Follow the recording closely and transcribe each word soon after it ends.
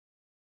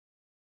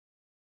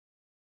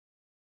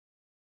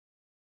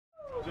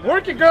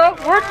Work it, girl.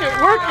 Work it.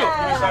 Work it.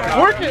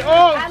 Work it.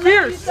 Oh,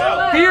 fierce.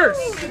 Fierce.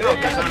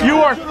 You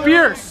are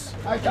fierce.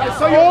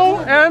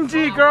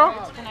 OMG, girl.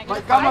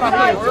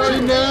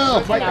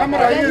 Janelle.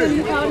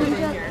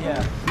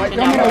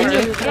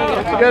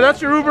 Yeah,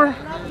 that's your Uber.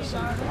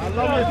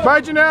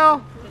 Bye,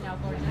 Janelle.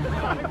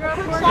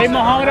 Hey,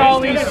 Muhammad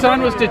Ali's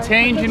son was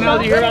detained. Janelle,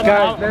 do you hear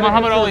about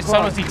Muhammad Ali's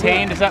son was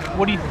detained? Is that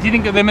what do you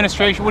think of the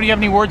administration? What do you have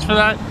any words for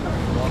that?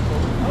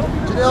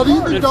 Janelle, do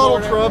you think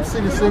Donald Trump's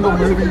seen a single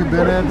movie you've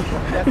been in?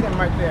 That's him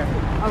right there.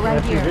 Oh,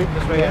 right here.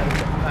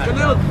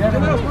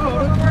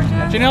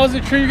 Janelle, is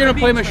it true you're going to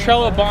play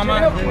Michelle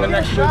Obama in the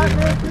next movie?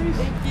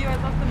 Thank you. I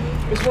love the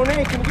movie. Miss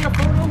Monae, can we get a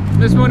photo?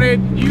 Miss Monae,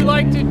 do you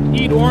like to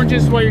eat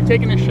oranges while you're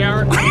taking a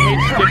shower? You hate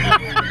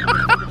sticky?